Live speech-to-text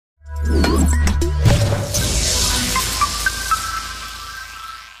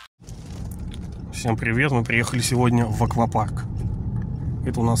Всем привет, мы приехали сегодня в аквапарк.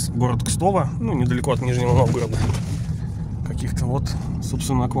 Это у нас город Кстово, ну, недалеко от Нижнего Новгорода. Каких-то вот,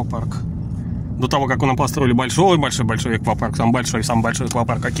 собственно, аквапарк. До того, как нам построили большой аквапарк, самый большой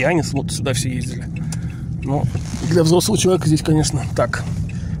аквапарк Океанис, вот сюда все ездили. Но для взрослого человека здесь, конечно, так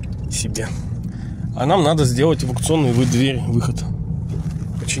себе. А нам надо сделать эвакуационную дверь, выход.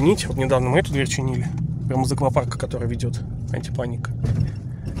 Починить. Вот недавно мы эту дверь чинили. Прямо из аквапарка, который ведет Антипаника.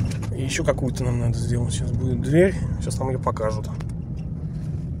 И еще какую-то нам надо сделать. Сейчас будет дверь. Сейчас нам ее покажут.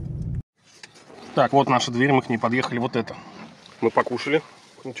 Так, вот наша дверь. Мы к ней подъехали. Вот это. Мы покушали.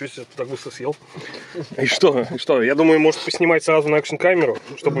 Ничего себе, так быстро съел. И что? Я думаю, может поснимать сразу на экшн-камеру,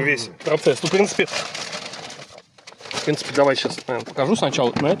 чтобы весь процесс. Ну, в принципе, давай сейчас покажу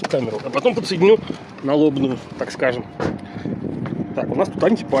сначала на эту камеру, а потом подсоединю на лобную, так скажем. Так, у нас тут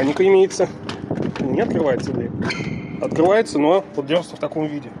антипаника имеется. Не открывается дверь. Открывается, но вот держится в таком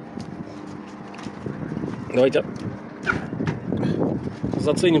виде. Давайте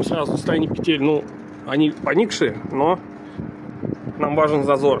заценим сразу состояние петель. Ну, они поникшие, но нам важен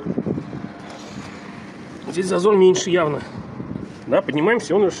зазор. Здесь зазор меньше явно. Да, поднимаем,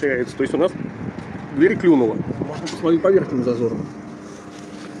 все, он расширяется. То есть у нас дверь клюнула. Можно посмотреть по верхнему зазору.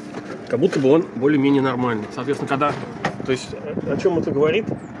 Как будто бы он более-менее нормальный. Соответственно, когда... То есть о чем это говорит?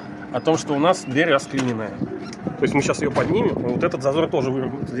 О том, что у нас дверь расклиненная. То есть мы сейчас ее поднимем, и вот этот зазор тоже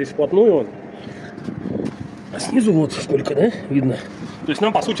выровняется. Здесь вплотную он. А снизу вот сколько, да, видно? То есть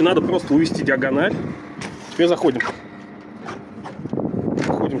нам, по сути, надо просто увести диагональ. Теперь заходим.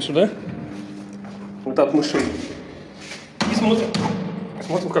 Заходим сюда. Вот от мышей. И смотрим.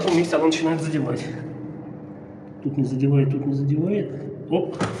 Смотрим, в каком месте она начинает задевать. Тут не задевает, тут не задевает.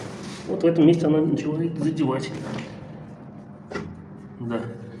 Оп. Вот в этом месте она начинает задевать. Да.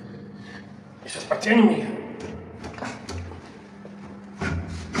 Сейчас подтянем ее.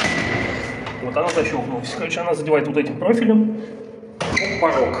 Вот она защелкнулась. Короче, она задевает вот этим профилем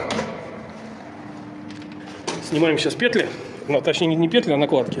порог. Снимаем сейчас петли. Ну, точнее, не петли, а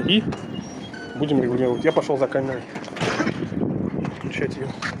накладки. И будем регулировать. Я пошел за камерой. Включать ее.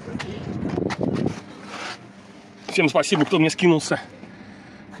 Всем спасибо, кто мне скинулся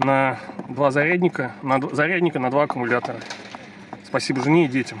на 2 зарядника. На 2 аккумулятора. Спасибо жене и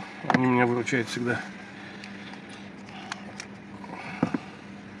детям. Они меня выручают всегда.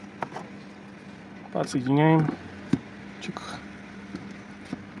 Подсоединяем. Чик.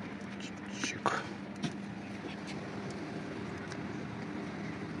 Чик.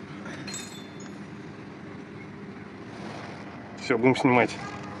 Все, будем снимать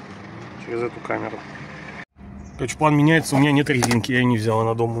через эту камеру. Короче, план меняется. У меня нет резинки, я ее не взял,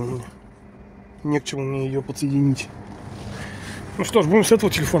 она дома у меня. Не к чему мне ее подсоединить. Ну что ж, будем с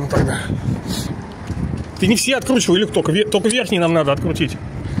этого телефона тогда. Ты не все откручивай, или только верхний нам надо открутить.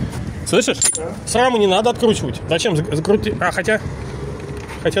 Слышишь? Да. С рамы не надо откручивать. Зачем закрутить? А, хотя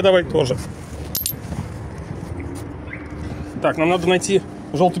давай тоже. Так, нам надо найти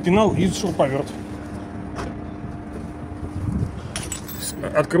желтый пенал и шуруповерт.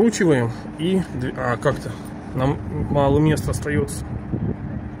 Откручиваем и... А, как-то. Нам мало места остается.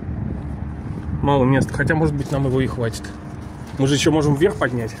 Мало места. Хотя, может быть, нам его и хватит. Мы же еще можем вверх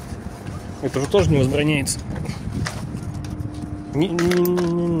поднять. Это же тоже не возбраняется.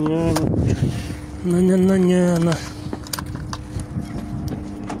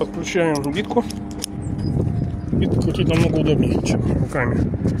 Подключаем битку. Битку крутить намного удобнее, чем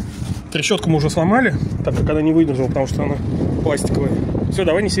руками. Трещотку мы уже сломали, так как она не выдержала, потому что она пластиковая. Все,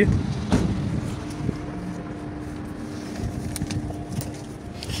 давай неси.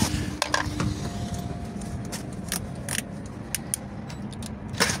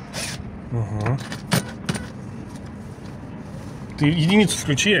 Угу. Ты единицу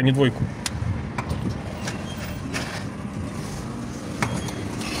включи, а не двойку.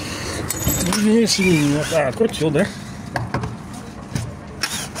 А, открутил, да?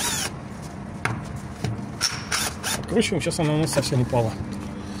 Откручиваем, сейчас она у нас совсем упала.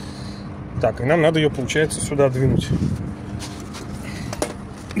 Так, и нам надо ее, получается, сюда двинуть.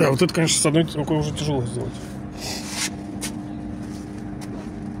 Да, вот это, конечно, с одной рукой уже тяжело сделать.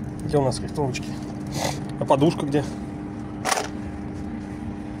 Где у нас скрипетовочки? А подушка где?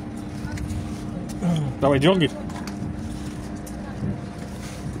 Давай, дергай.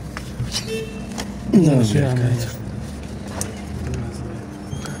 Да,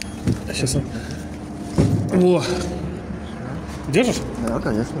 сейчас. О! Держишь? Да,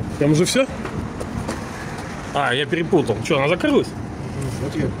 конечно. Там уже все? А, я перепутал. Что, она закрылась?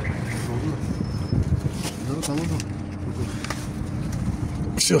 Вот я. Да, там уже.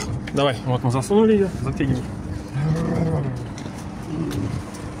 Все, давай. Вот мы засунули ее, затягиваем.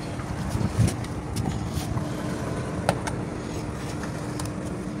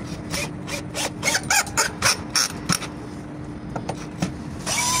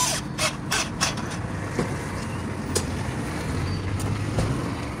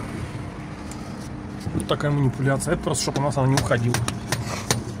 такая манипуляция. Это просто, чтобы у нас она не уходила.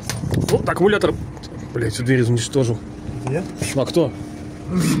 Вот аккумулятор. Блять, всю дверь уничтожил. Где? Ну а кто?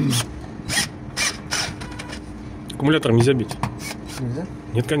 Аккумулятором нельзя бить. Нельзя?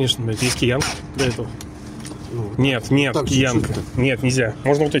 Нет, конечно, блядь, есть киянка для этого. Ну, Нет, так, киянка. чуть-чуть. Нет, нельзя.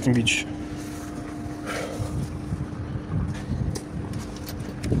 Можно вот этим бить еще.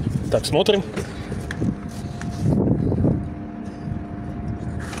 Так, смотрим.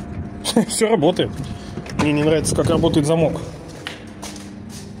 Все работает. Мне не нравится, как работает замок.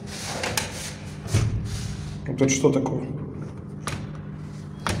 Вот это что такое?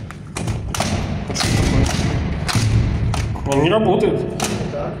 Это что такое? Он не работает.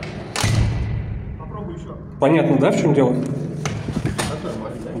 Да. Попробуй еще. Понятно, да, в чем дело? Так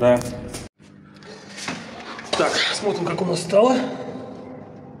нормально, да? Да. Так, смотрим, как у нас стало.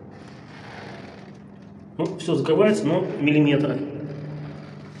 Ну, все закрывается, но миллиметры.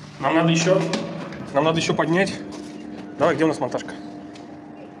 Нам надо еще поднять. Давай, где у нас монтажка?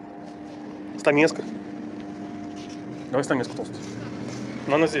 Стамеска. Давай стамеску толстую.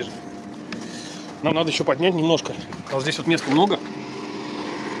 Но она здесь же. Нам надо еще поднять немножко. А вот здесь вот места много.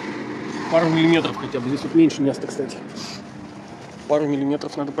 Пару миллиметров хотя бы. Здесь вот меньше места, кстати. Пару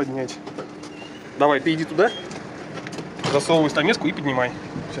миллиметров надо поднять. Давай, ты иди туда. Засовывай стамеску и поднимай.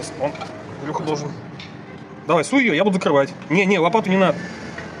 Сейчас он, Илюха должен. Давай, суй ее, я буду закрывать. Не, лопату не надо.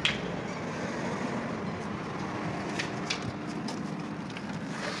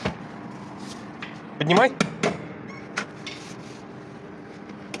 Поднимай.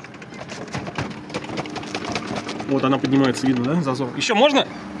 Вот она поднимается, видно, да, зазор. Еще можно?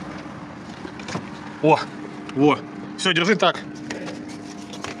 О, во. Все, держи так.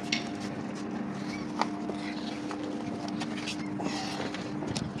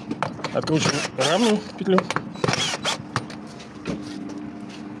 Откручиваем равную петлю.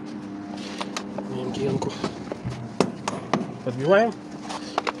 Киянку. Подбиваем.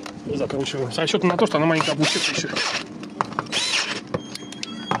 И закручиваем. С расчетом на то, что она маленько опустится еще.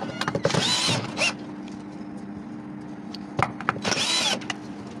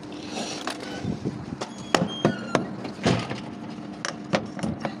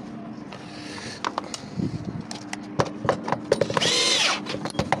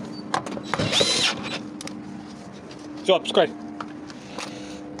 Все, отпускай.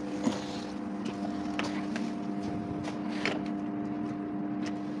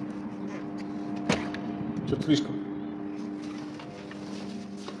 Что-то слишком.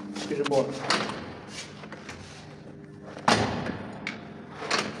 Перебор.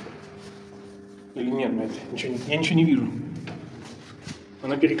 Или нет, блядь, я ничего не вижу.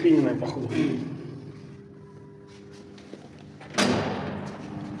 Она переклиненная, походу.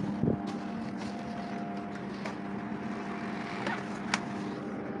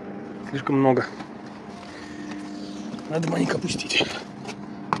 Слишком много. Надо маленько опустить.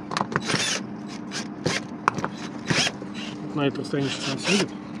 Вот на это расстояние сейчас она съедет.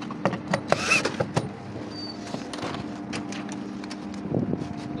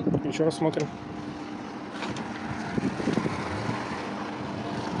 Еще раз смотрим.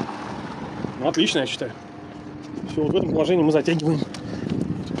 Ну, отлично, я считаю. Все, вот в этом положении мы затягиваем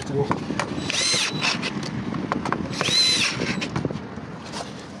эту петлю.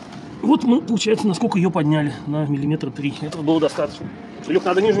 Вот мы, получается, насколько ее подняли, на миллиметра 3. Этого было достаточно. Илюх,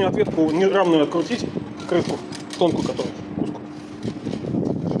 надо нижнюю ответку неравную открутить, крышку, тонкую, которую, узкую.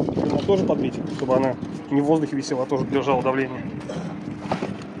 Она тоже подбить, чтобы она не в воздухе висела, а тоже держала давление.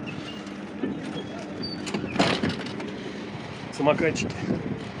 Самокатчики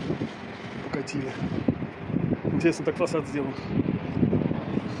покатили. Интересно, так фасад сделан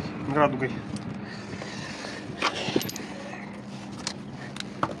радугой.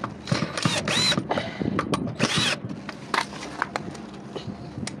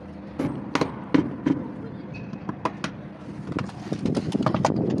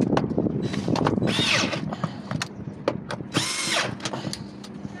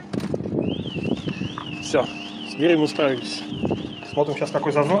 Все, с дверью мы справились. Смотрим сейчас,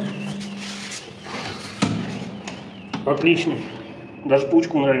 какой зазор. Отличный. Даже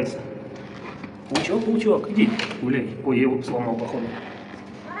паучку нравится. Паучок, иди. Гуляй. Ой, я его сломал, походу.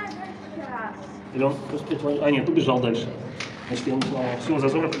 Или он просто... А, нет, убежал дальше. Значит, я его сломал. Все,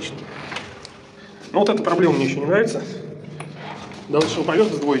 зазор отличный. Ну, вот эта проблема мне еще не нравится. Дальше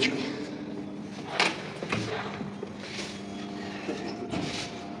шуруповерт с двоечкой.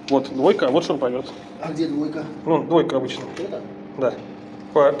 Вот двойка, а вот шуруповерт. А где двойка? Ну, двойка обычно. Это? Да.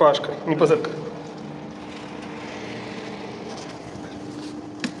 Пашка, не ПЗ-ка.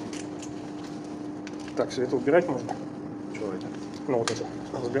 Так, все это убирать можно. Что это? Ну вот это.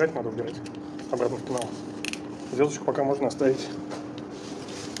 Разбирать надо убирать. обратно в канал. Звездочку пока можно оставить.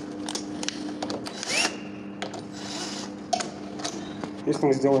 Если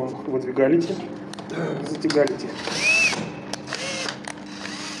мы сделаем выдвигалите, затягалите.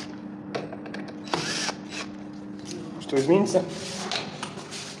 Что изменится?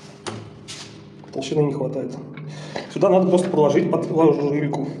 Толщины не хватает. Сюда надо просто проложить под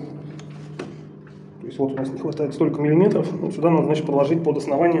ложильку. То есть вот у нас не хватает столько миллиметров. Вот сюда надо, значит, проложить под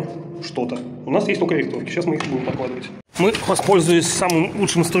основание что-то. У нас есть только рихтовки. Сейчас мы их будем прокладывать. Мы, воспользуясь самым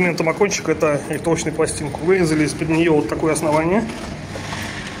лучшим инструментом окончика, это рихтовочную пластинку. Вырезали из-под нее вот такое основание.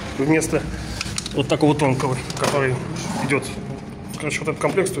 Вместо вот такого тонкого, который идет. Короче, вот этот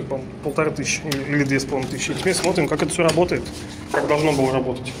комплект стоит, по-моему, 1500 или 2500. Теперь смотрим, как это все работает, как должно было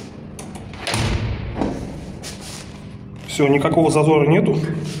работать. Все, никакого зазора нету.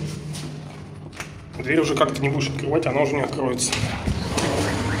 Дверь уже как-то не будешь открывать, она уже не откроется.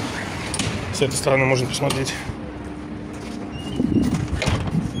 С этой стороны можно посмотреть.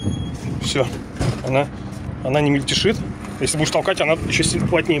 Все, она не мельтешит. Если будешь толкать, она еще сильно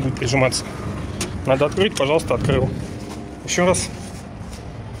плотнее будет прижиматься. Надо открыть, пожалуйста, открыл. Еще раз.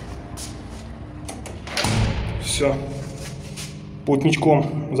 Все.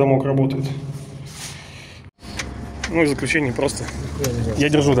 Плотничком замок работает. Ну и в заключение просто. Я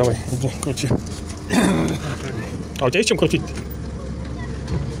держу, давай. Иди, крути. А у тебя есть чем крутить?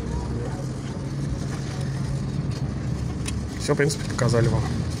 Все, в принципе, показали вам.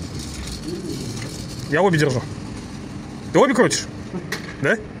 Я обе держу. Ты обе крутишь?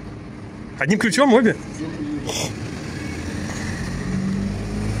 Да? Одним ключом обе?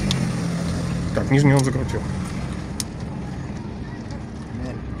 Так, нижний он закрутил.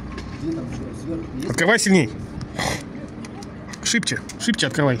 Открывай сильней. Шибче, шибче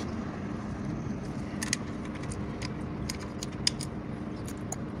открывай.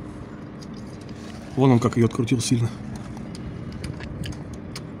 Вон он как ее открутил сильно.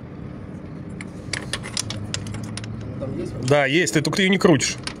 Да, есть, ты только ее не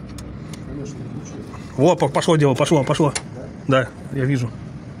крутишь. Во, пошло дело, пошло. Да, я вижу.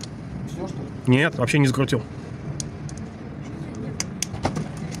 Нет, вообще не закрутил.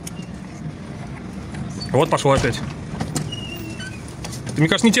 Вот пошло опять. Ты, мне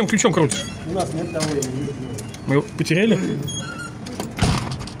кажется, не тем ключом крутишь. У нас нет того, я не вижу. Мы его потеряли?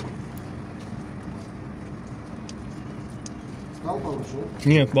 Стал получше?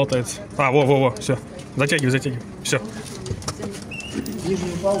 Нет, болтается. А, во, все. Затягивай. Все.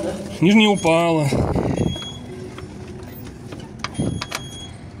 Нижний упал, да? Нижний упала.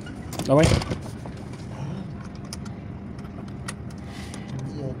 Давай.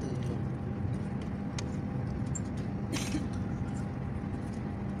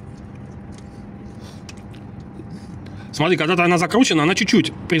 Смотри, когда-то она закручена, она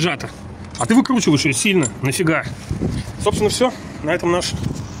чуть-чуть прижата. А ты выкручиваешь ее сильно. Нафига? Собственно, все. На этом наш...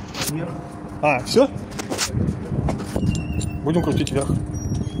 А, все? Будем крутить вверх.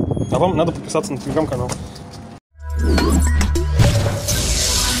 А вам надо подписаться на телеграм-канал.